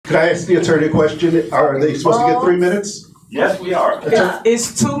Could I ask the attorney a question? Are they supposed to get 3 minutes? Yes, we are.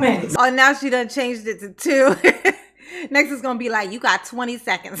 It's 2 minutes. Oh, now she done changed it to 2. Next it's gonna be like, you got 20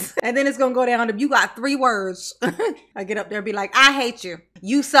 seconds. And then it's gonna go down to, you got 3 words. I get up there and be like, I hate you.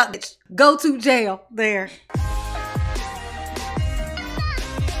 You suck, bitch. Go to jail. There.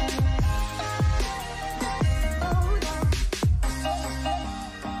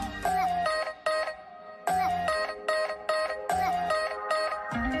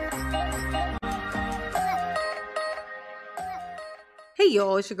 Hey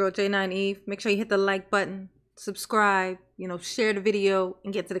y'all, it's your girl J9 Eve. Make sure you hit the like button, subscribe, share the video,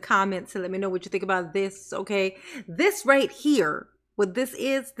 and get to the comments and let me know what you think about this, okay? This right here, what this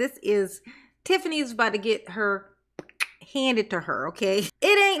is Tiffany's about to get her handed to her, okay?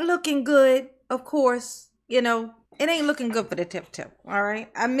 It ain't looking good, of course, it ain't looking good for the tip, all right?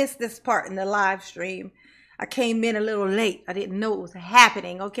 I missed this part in the live stream. I came in a little late. I didn't know it was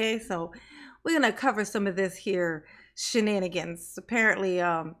happening, okay? So we're gonna cover some of this here shenanigans. Apparently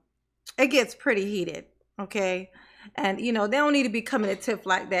it gets pretty heated, okay? And they don't need to be coming at Tiff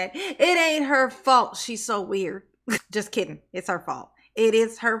like that. It ain't her fault she's so weird. Just kidding, it's her fault. It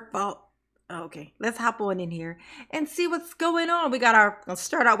is her fault. Okay, let's hop on in here and see what's going on. I'll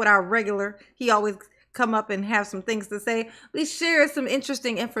start out with our regular. He always come up and have some things to say. We share some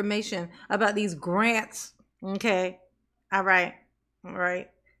interesting information about these grants, okay? All right,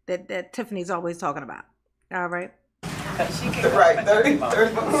 that Tiffany's always talking about. All right. Right, 30.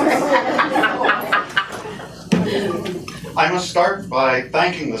 I must start by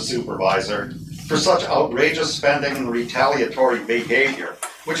thanking the supervisor for such outrageous spending and retaliatory behavior,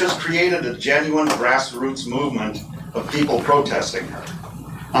 which has created a genuine grassroots movement of people protesting her.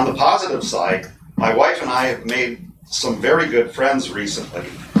 On the positive side, my wife and I have made some very good friends recently,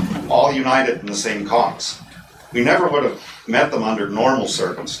 all united in the same cause. We never would have met them under normal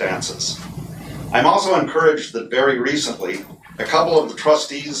circumstances. I'm also encouraged that very recently, a couple of the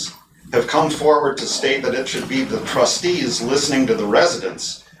trustees have come forward to state that it should be the trustees listening to the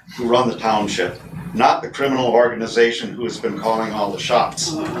residents who run the township, not the criminal organization who has been calling all the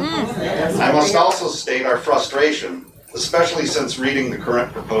shots. I must also state our frustration, especially since reading the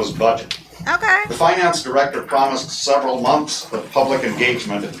current proposed budget. Okay. The finance director promised several months of public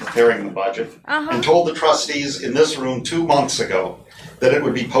engagement in preparing the budget and told the trustees in this room 2 months ago that it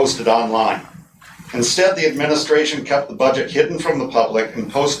would be posted online. Instead, the administration kept the budget hidden from the public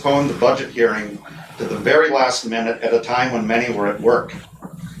and postponed the budget hearing to the very last minute at a time when many were at work.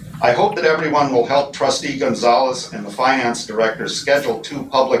 I hope that everyone will help Trustee Gonzalez and the finance director schedule 2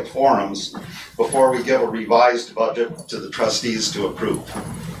 public forums before we give a revised budget to the trustees to approve.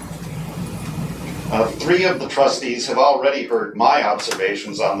 3 of the trustees have already heard my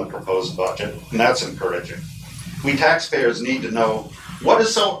observations on the proposed budget, and that's encouraging. We taxpayers need to know what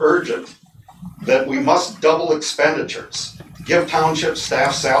is so urgent that we must double expenditures, give township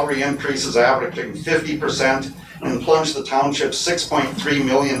staff salary increases averaging 50%, and plunge the township $6.3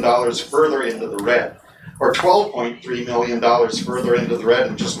 million further into the red, or $12.3 million further into the red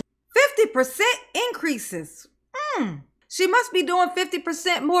in just 50% increases. She must be doing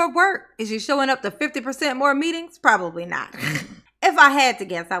 50% more work. Is she showing up to 50% more meetings? Probably not. If I had to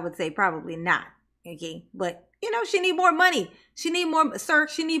guess, I would say probably not. Okay, but she need more money. She need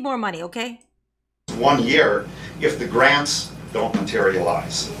more money, okay? 1 year if the grants don't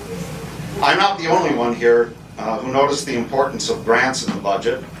materialize. I'm not the only one here who noticed the importance of grants in the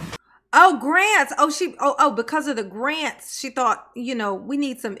budget. Oh, grants. Oh, because of the grants, she thought, we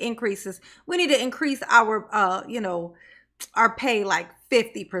need some increases. We need to increase our, our pay like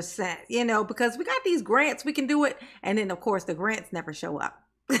 50%, because we got these grants, we can do it. And then, of course, the grants never show up.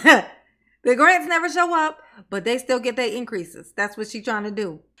 The grants never show up, but they still get their increases. That's what she's trying to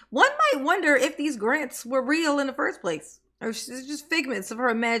do. One might wonder if these grants were real in the first place, or it's just figments of her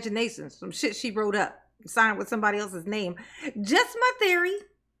imagination, some shit she wrote up, signed with somebody else's name. Just my theory.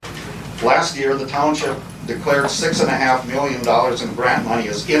 Last year, the township declared $6.5 million in grant money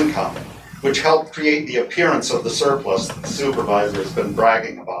as income, which helped create the appearance of the surplus that the supervisor has been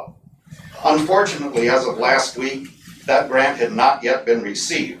bragging about. Unfortunately, as of last week, that grant had not yet been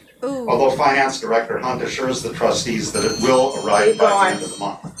received. Ooh. Although Finance Director Hunt assures the trustees that it will arrive by the end of the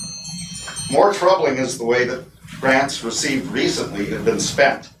month. More troubling is the way that grants received recently have been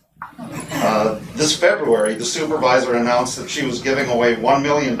spent. This February, the supervisor announced that she was giving away $1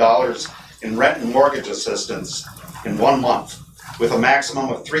 million in rent and mortgage assistance in 1 month, with a maximum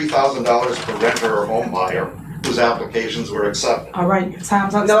of $3,000 per renter or home buyer, whose applications were accepted. All right, your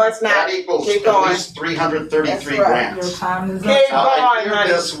time's up. No, it's not. That equals Keep at going. least 333 That's right. Your grants. time is Keep up. I going, cleared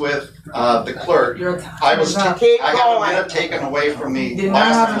this with the clerk. Your time I was, is up. Keep I had a going. minute taken away from me Did not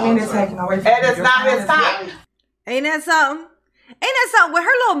last have a time. minute taken away from And you. it's Your not his is up. time. Ain't that something? Ain't that something? When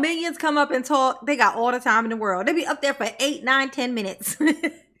her little minions come up and talk, they got all the time in the world. They be up there for 8, 9, 10 minutes.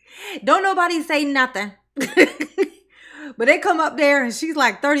 Don't nobody say nothing. But they come up there and she's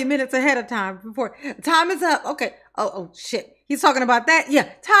like 30 minutes ahead of time before time is up. Okay. Oh shit. He's talking about that. Yeah.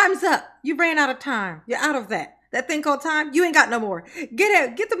 Time's up. You ran out of time. You're out of that. That thing called time. You ain't got no more.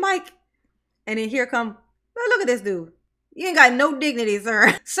 Get the mic. And then here come, oh, look at this dude. You ain't got no dignity,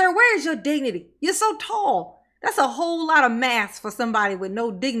 sir. Sir, where is your dignity? You're so tall. That's a whole lot of mass for somebody with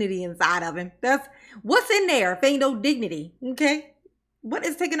no dignity inside of him. That's what's in there if ain't no dignity. Okay. What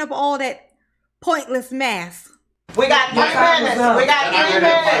is taking up all that pointless mass? We got 3 minutes. We got And I 3 read it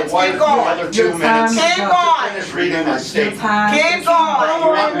minutes. my wife Keep the going. other 2 Your time minutes. is Keep up. going. Finish reading my Your statement. time. Keep going. You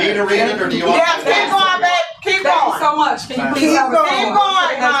want me to read it or do you want? Yes, keep going, babe. Keep Thank you going. so much. Can you please Keep have a going. seat? Keep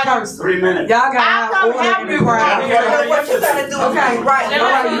going, Next honey. person. 3 minutes. Y'all I'll got come order help in you, the crowd. girl. You know what you gotta do. Okay, right. All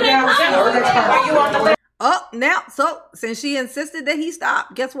right, you down. Next person. Oh, now, so since she insisted that he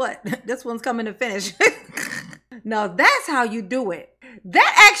stop, guess what? This one's coming to finish. Now that's how you do it.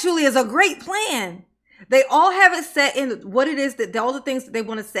 That actually is a great plan. They all have it set in what it is that all the things that they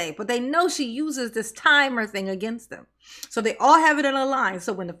want to say, but they know she uses this timer thing against them. So they all have it in a line.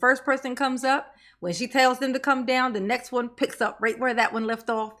 So when the first person comes up, when she tells them to come down, the next one picks up right where that one left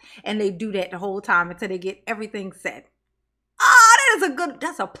off. And they do that the whole time until they get everything said.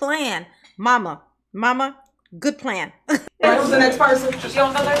 That's a plan. Mama, good plan. Who's the next person?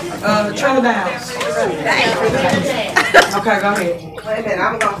 Trina Downs. Okay, go ahead. Wait a minute,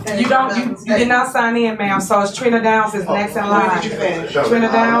 I'm gonna finish. You did not sign in, ma'am. So it's Trina Downs is next in line. Where did you finish?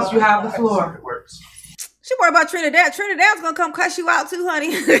 Trina Downs, you have the floor. She worried about Trinidad. Trinidad's gonna come cuss you out too,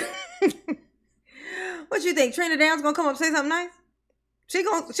 honey. What you think? Trinidad's gonna come up and say something nice? She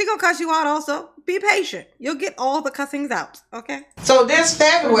gonna cuss you out also. Be patient. You'll get all the cussings out, okay? So this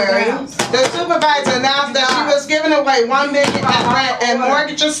February, the supervisor announced that she was giving away $1 million in rent and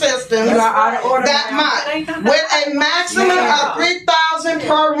mortgage assistance You are out of order. that month, with a maximum of $3,000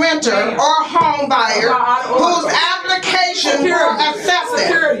 per renter or home buyer whose application were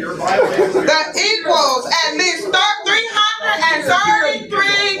accepted. That equals at least 333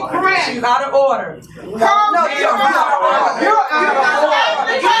 She's grants. out of order. No, you're out of order.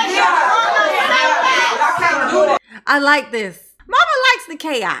 I like this. Mama likes the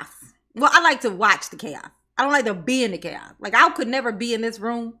chaos. Well, I like to watch the chaos. I don't like to be in the chaos. Like, I could never be in this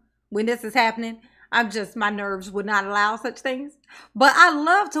room when this is happening. My nerves would not allow such things. But I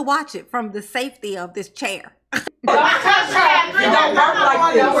love to watch it from the safety of this chair. It don't work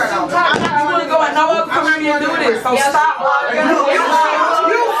like this. You want to go in no other community and do this, so stop.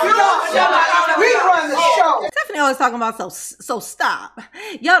 We run the show. Tiffany always talking about so stop.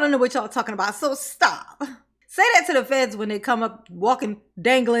 Y'all don't know what y'all talking about, so stop. Say that to the feds when they come up walking,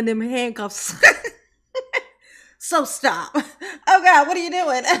 dangling them handcuffs. So stop. Oh God, what are you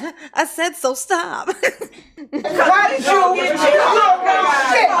doing? I said so stop. Why did you get shit?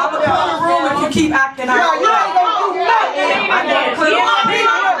 I'm gonna clear the room if you keep acting out. You ain't gonna do nothing.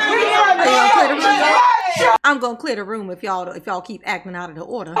 I'm gonna clear the room if y'all keep acting out of the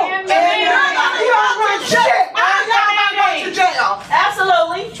order.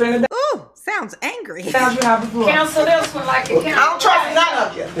 Absolutely. Trina Ooh, sounds angry. Downs, you have the floor. Cancel this one like it I don't trust none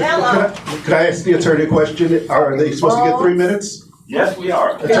of you. Hello. Could I ask the attorney a question? Are they supposed to get 3 minutes? Yes, we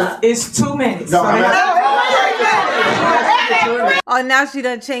are. It's 2 minutes. No, So I'm they- asking. Oh, now she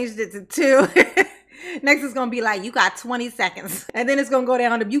done changed it to 2. Next it's gonna be like, you got 20 seconds. And then it's gonna go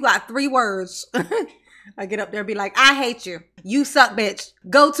down to, you got 3 words. I get up there and be like, I hate you. You suck, bitch.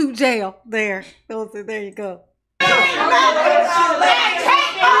 Go to jail. There you go.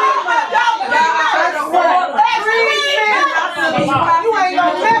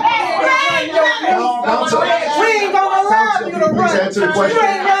 Counsel. We ain't gonna allow you to Please run. answer the You question.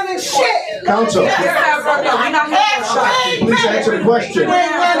 ain't running shit. Counsel, We're not here for a shot. please answer the question. You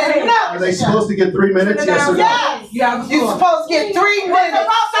ain't running Are nothing. they supposed to get 3 minutes? Yes or no? Yes. You have the You floor. supposed to get 3 minutes.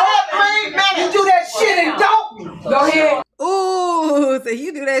 You do that shit and don't. Go ahead. Ooh, so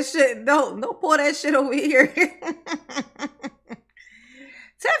you do that shit. Don't pour that shit over here.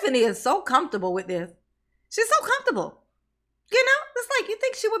 Tiffany is so comfortable with this. She's so comfortable. You know, it's like you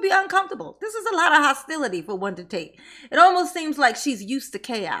think she would be uncomfortable. This is a lot of hostility for one to take. It almost seems like she's used to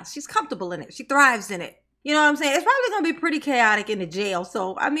chaos. She's comfortable in it. She thrives in it. You know what I'm saying? It's probably going to be pretty chaotic in the jail.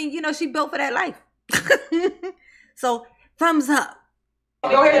 So, I mean, you know, she built for that life. So, thumbs up.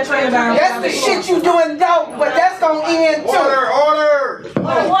 Go ahead and train it down. That's the shit you doing dope, but that's gonna end too. Order!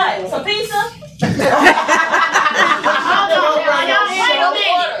 What? Some pizza? Wait a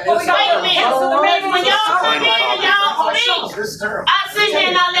minute. When y'all come in and y'all speak, I sit here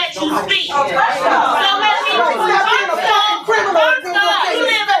and I let you speak. So let me you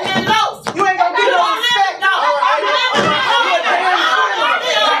live in the low. You ain't gonna get no respect.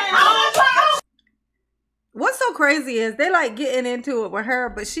 What's so crazy is they like getting into it with her,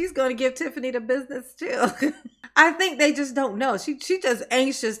 but she's gonna give Tiffany the business too. I think they just don't know. She just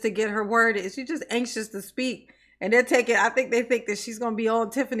anxious to get her word in. She's just anxious to speak. And they're taking, I think they think that she's gonna be on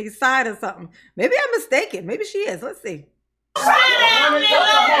Tiffany's side or something. Maybe I'm mistaken. Maybe she is. Let's see.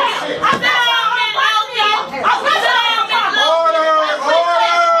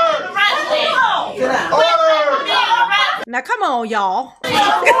 Now come on, y'all.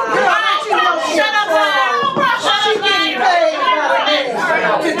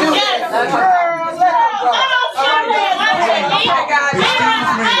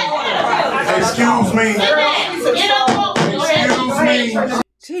 Excuse me. Excuse me.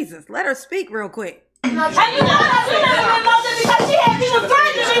 Jesus, let her speak real quick. And you know that's because she had people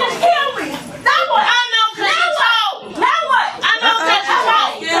threatening me to kill me. Now what? I know because you told. Now what? I know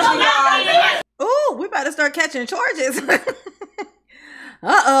because you told. Ooh, we better start catching charges.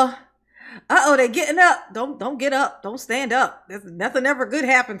 Uh-oh, they're getting up. Don't get up. Don't stand up. Nothing ever good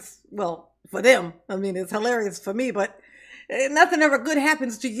happens. Well, for them. I mean, it's hilarious for me, but nothing ever good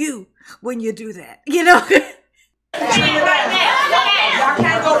happens to you when you do that. You know? Y'all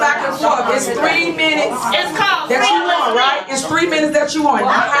can't go back and forth. It's 3 minutes that you want, right? It's 3 minutes that you want.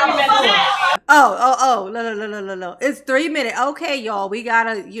 Not how many. No. It's 3 minutes. Okay, y'all. We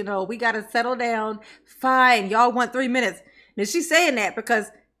gotta settle down. Fine. Y'all want 3 minutes. Now she's saying that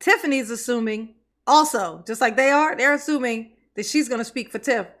because Tiffany's assuming also, just like they're assuming that she's gonna speak for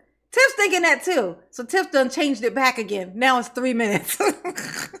Tiff. Tiff's thinking that too. So Tiff done changed it back again. Now it's 3 minutes.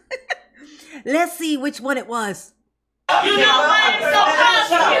 Let's see which one it was. You know why it's so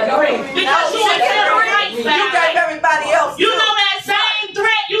frustrating? Because you gave everybody else. You know that same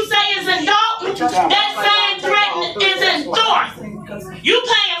threat you say is indulgent, that same threat is endorsed. You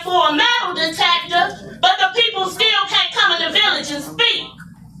paying for a metal detector, but the people still can't come in the village and speak.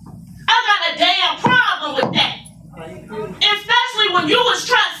 I got a damn problem with that. Especially when you was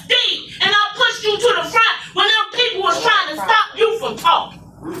trustee and I pushed you to the front when them people was trying to stop you from talking.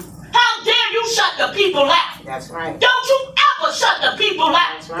 How dare you shut the people out? That's right. Don't you ever shut the people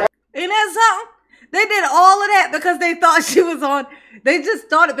out. That's right. Ain't that something? They did all of that because they thought she was on. They just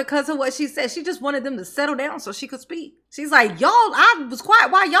thought it because of what she said. She just wanted them to settle down so she could speak. She's like, y'all, I was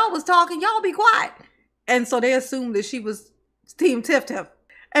quiet while y'all was talking. Y'all be quiet. And so they assumed that she was Team Tiff Tiff.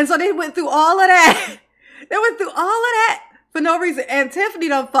 And so they went through all of that. They went through all of that for no reason. And Tiffany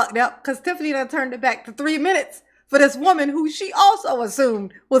done fucked up because Tiffany done turned it back to 3 minutes for this woman who she also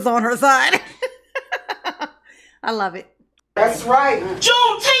assumed was on her side. I love it. That's right.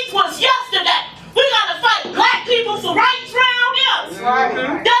 Juneteenth was yesterday. We gotta fight black people for rights round here. That's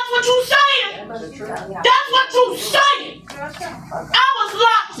right. That's what you saying. That's what you saying. I was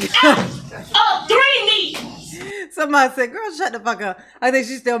locked out of 3 meetings. Somebody said, girl, shut the fuck up. I think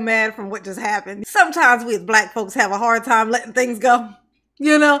she's still mad from what just happened. Sometimes we as black folks have a hard time letting things go.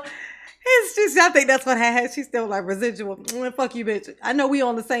 You know? It's just, I think that's what had. She's still like residual. Fuck you, bitch. I know we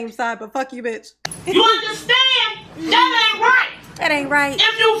on the same side, but fuck you, bitch. You understand? That ain't right. That ain't right.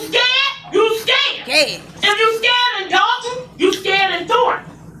 If you scared, you scared. Yeah. If you scared in Dalton, you scared in Thornton.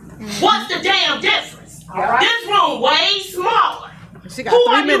 What's the damn difference? This room way smaller. She got Who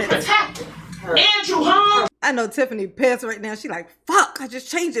 3 are you minutes. protecting? Andrew Holmes? I know Tiffany pissed right now. She like, fuck, I just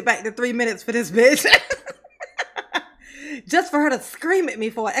changed it back to 3 minutes for this bitch. Just for her to scream at me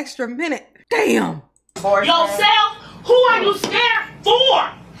for an extra minute. Damn. Yourself? Who are you scared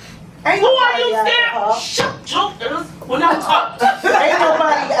for? Who are you scared for? Shut your ass when I talk. Ain't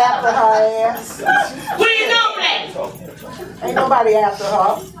nobody after her ass. We know that. Ain't nobody after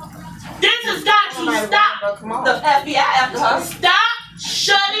her. This has got to stop. The FBI after her. Stop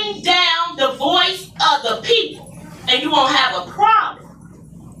shutting down the voice of the people, and you won't have a problem.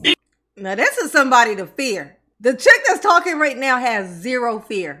 Now this is somebody to fear. The chick that's talking right now has zero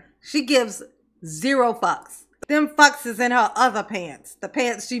fear. She gives 0 fucks. Them fucks is in her other pants. The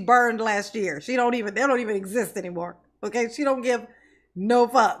pants she burned last year. They don't even exist anymore. Okay? She don't give no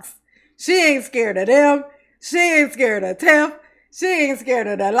fucks. She ain't scared of them. She ain't scared of Tiff. She ain't scared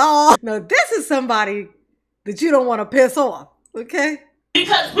of the law. No, this is somebody that you don't want to piss off. Okay?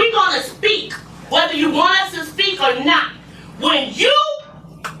 Because we're going to speak, whether you want us to speak or not. When you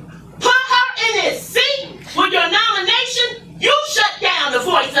put her in this seat with your nomination, you shut down the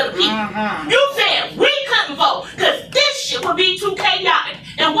voice of the people. You said we couldn't vote because this shit would be too chaotic.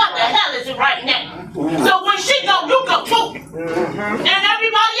 And what the hell is it right now? So when she go, you go too. And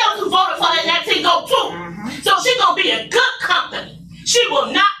everybody else who voted for that Nancy go too. So she gonna be a good company. She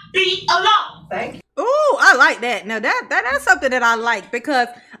will not be alone. Thank you. Ooh, I like that. Now that's something that I like, because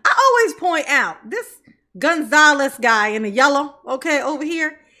I always point out this Gonzalez guy in the yellow, okay, over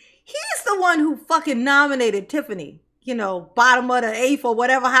here. He's the one who fucking nominated Tiffany, you know, bottom of the eighth or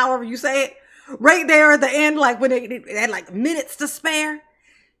whatever, however you say it, right there at the end, like when they had like minutes to spare.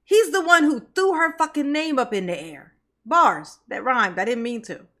 He's the one who threw her fucking name up in the air. Bars, that rhymed. I didn't mean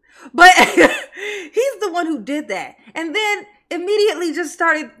to. But he's the one who did that. And then immediately just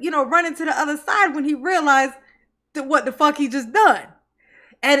started, you know, running to the other side when he realized that what the fuck he just done.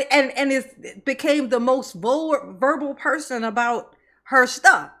 And it became the most verbal person about her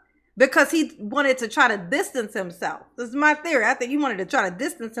stuff, because he wanted to try to distance himself. This is my theory. I think he wanted to try to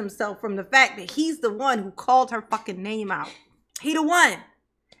distance himself from the fact that he's the one who called her fucking name out. He the one.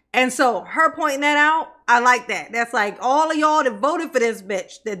 And so her pointing that out, I like that. That's like all of y'all that voted for this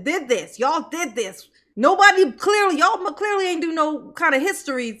bitch, that did this. Y'all did this. Nobody clearly, y'all clearly ain't do no kind of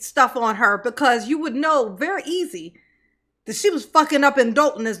history stuff on her, because you would know very easy that she was fucking up in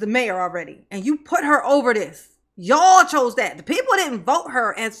Dalton as the mayor already. And you put her over this. Y'all chose that. The people didn't vote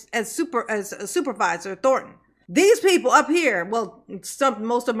her as a supervisor, Thornton. These people up here, well,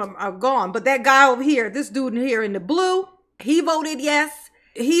 most of them are gone, but that guy over here, this dude here in the blue, he voted yes.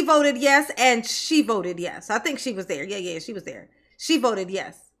 He voted yes, and she voted yes. I think she was there. Yeah, she was there. She voted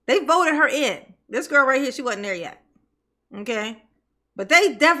yes. They voted her in. This girl right here, she wasn't there yet. Okay? But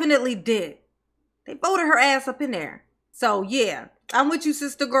they definitely did. They voted her ass up in there. So, yeah. I'm with you,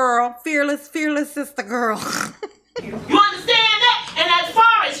 sister girl. Fearless sister girl. You understand that? And as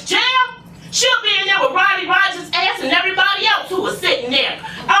far as jail, she'll be in there with Riley Rogers' ass and everybody else who was sitting there.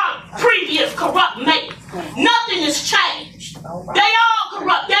 Our previous corrupt mayors. Nothing has changed. They all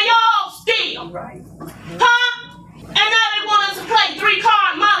corrupt. They all steal. Huh? And now they want us to play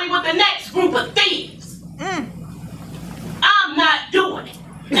 3-card Molly with the next group of thieves. I'm not doing it.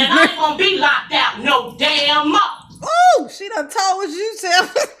 And I ain't gonna be locked out no damn more. Oh, she done told you,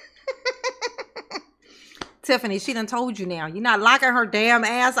 Tiffany. Tiffany, she done told you now. You're not locking her damn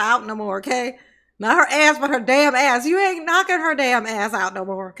ass out no more, okay? Not her ass, but her damn ass. You ain't knocking her damn ass out no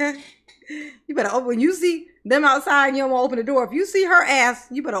more, okay? You better open. When you see them outside and you don't want to open the door, if you see her ass,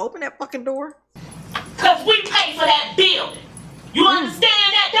 you better open that fucking door. Because we pay for that building. You understand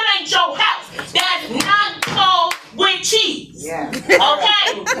that? That ain't your house. That's nachos with cheese. Yeah.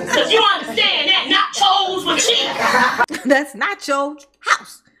 Okay? Because you understand that. Nachos with cheese. That's not your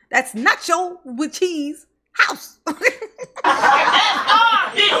house. That's nacho with cheese house. That's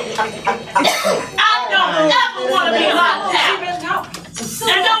our building. I don't ever want to be locked out.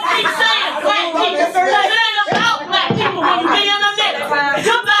 And don't keep saying black people. Because it ain't about black people when you be in the middle.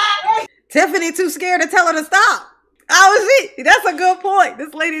 Goodbye. Tiffany too scared to tell her to stop. Oh, that's a good point.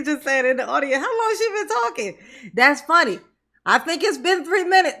 This lady just said in the audience, how long has she been talking? That's funny. I think it's been 3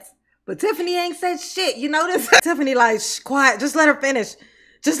 minutes, but Tiffany ain't said shit. You notice? Tiffany like, shh, quiet. Just let her finish.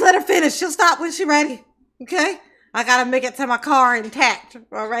 Just let her finish. She'll stop when she's ready. Okay? I got to make it to my car intact.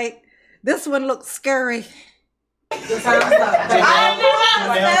 All right? This one looks scary.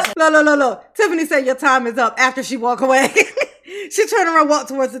 No. Tiffany said your time is up after she walk away. She turned around, walked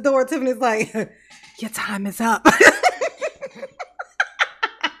towards the door. Tiffany's like, your time is up.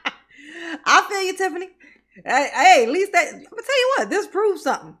 I feel you, Tiffany. Hey, at least that, I'm gonna tell you what, this proves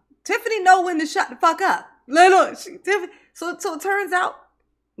something. Tiffany know when to shut the fuck up. Look, Tiffany. So it turns out,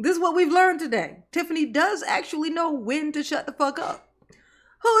 this is what we've learned today. Tiffany does actually know when to shut the fuck up.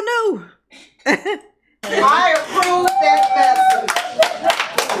 Who knew? I approve that message.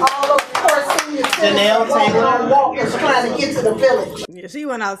 All of course senior citizens walking on walkers trying to get to the village. Yeah, she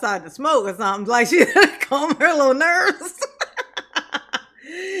went outside to smoke or something, like she calmed her little nerves.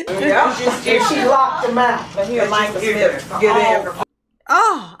 Yeah, she locked them out. But here,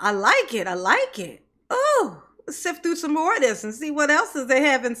 oh, I like it. Oh, let's sift through some more of this and see what else they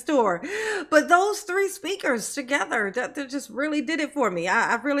have in store. But those 3 speakers together, they just really did it for me.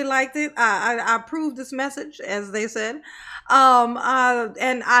 I really liked it. I approved this message, as they said. And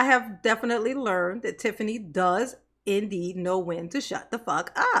I have definitely learned that Tiffany does indeed know when to shut the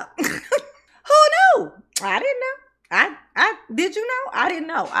fuck up. Who knew? I didn't know. I did you know? I didn't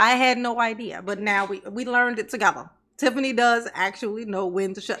know. I had no idea. But now we learned it together. Tiffany does actually know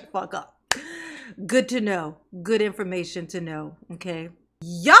when to shut the fuck up. Good to know. Good information to know. Okay.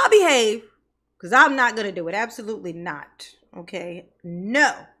 Y'all behave, because I'm not going to do it. Absolutely not. Okay.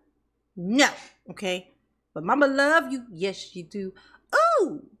 No. Okay. But mama love you. Yes, you do. Oh,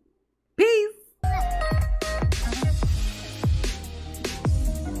 Woo! Peace.